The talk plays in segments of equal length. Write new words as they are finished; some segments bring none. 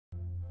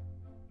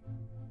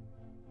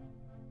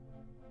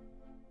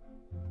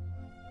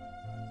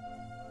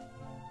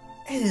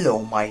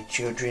Hello, my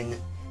children.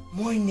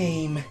 My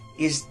name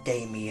is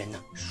Damian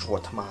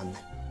Shortman.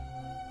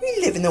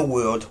 We live in a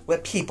world where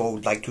people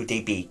like to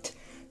debate,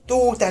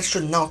 though that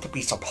should not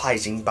be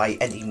surprising by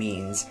any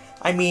means.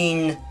 I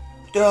mean,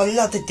 there are a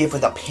lot of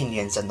different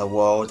opinions in the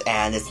world,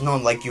 and it's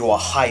not like you're a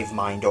hive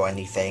mind or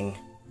anything.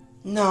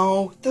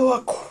 Now, there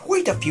are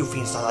quite a few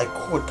things that I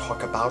could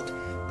talk about,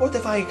 but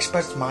if I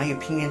expressed my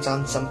opinions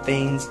on some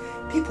things,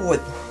 people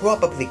would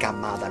probably get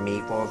mad at me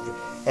for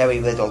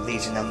very little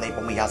reason and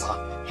label me as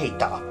a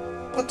hater.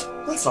 But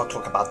let's not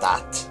talk about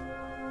that.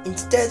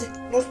 Instead,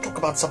 let's talk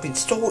about something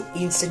so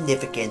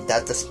insignificant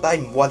that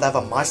despite whatever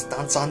my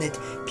stance on it,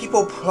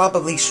 people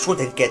probably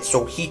shouldn't get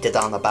so heated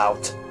on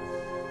about.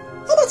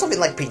 How about something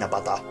like peanut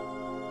butter?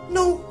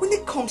 No, when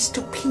it comes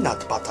to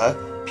peanut butter,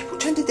 people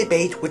tend to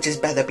debate which is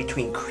better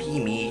between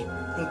creamy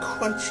and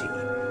crunchy.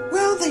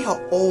 Well, they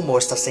are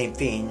almost the same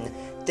thing.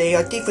 They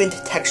are different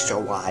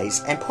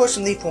texture-wise, and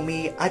personally for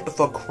me, I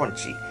prefer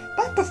crunchy,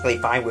 but I'm perfectly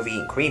fine with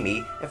eating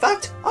creamy. In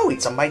fact, I'll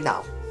eat some right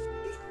now.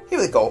 Here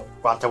we go.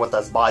 Granted, what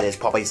does buy is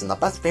probably isn't the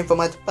best thing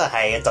from it, but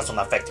hey, it doesn't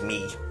affect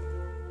me.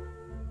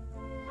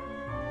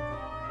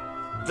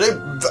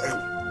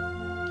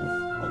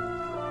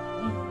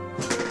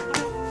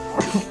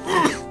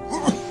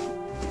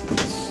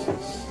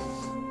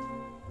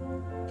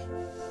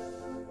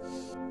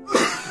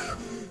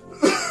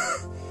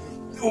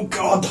 Oh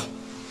god,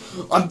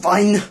 I'm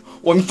fine.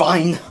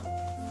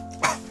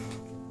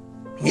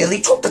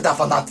 Nearly choked to death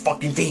on that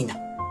fucking thing.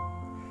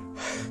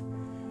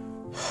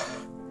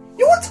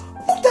 You know what?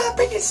 Fuck that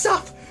opinion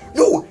stuff.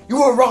 No, you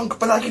were wrong,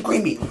 but I agree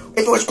me.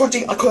 If it was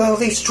crunchy, I could at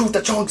least chew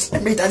the chunks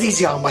and make that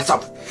easier on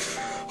myself.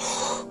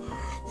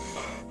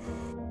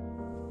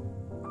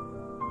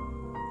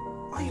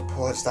 I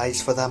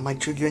apologize for that, my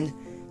children.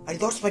 I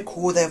lost my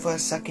cool there for a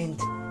second.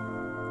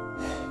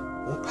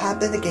 Won't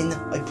happen again,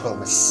 I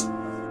promise.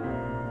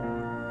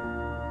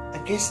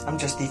 I guess I'm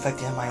just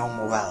defecting in my own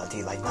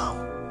morality right now.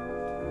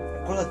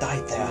 I'm gonna die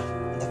there,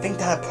 and I think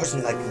that a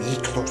person like me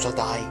could also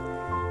die.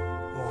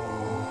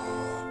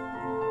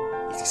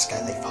 Oh, it's a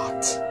scary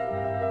thought.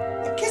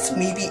 I guess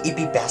maybe it'd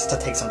be best to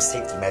take some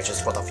safety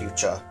measures for the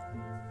future.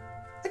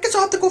 I guess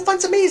I'll have to go find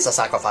some means to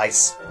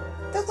sacrifice.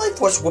 That life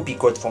force would be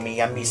good for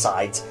me, and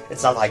besides,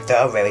 it's not like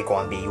they're really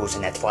going to be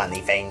using it for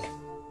anything.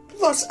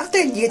 Plus, after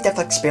a near-death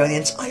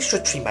experience, I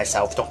should treat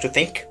myself, don't you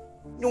think?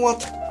 You know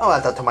what? I'll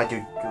add that to my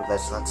do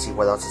list. Let's see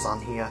what else is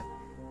on here.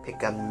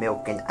 Pick up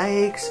milk and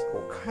eggs.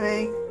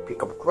 Okay.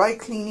 Pick up dry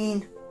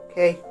cleaning.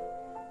 Okay.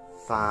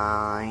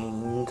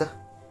 Find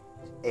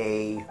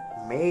a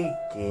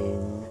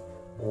maiden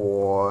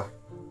or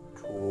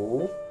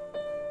two.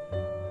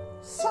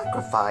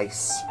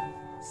 Sacrifice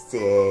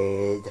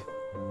said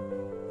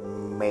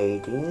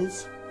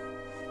maidens.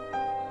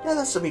 Yeah,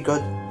 that should be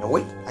good. No,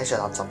 wait. I should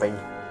add something.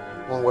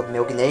 Along with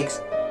milk and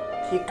eggs.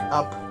 Pick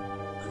up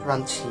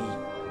crunchy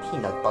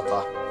peanut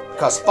butter.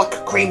 Because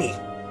fuck creamy.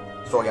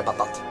 Sorry about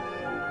that.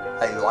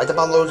 I lied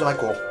about loads of my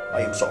call.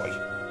 I am sorry.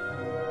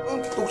 Well,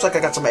 looks like I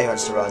got some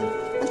errands to run.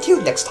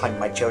 Until next time,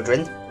 my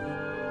children.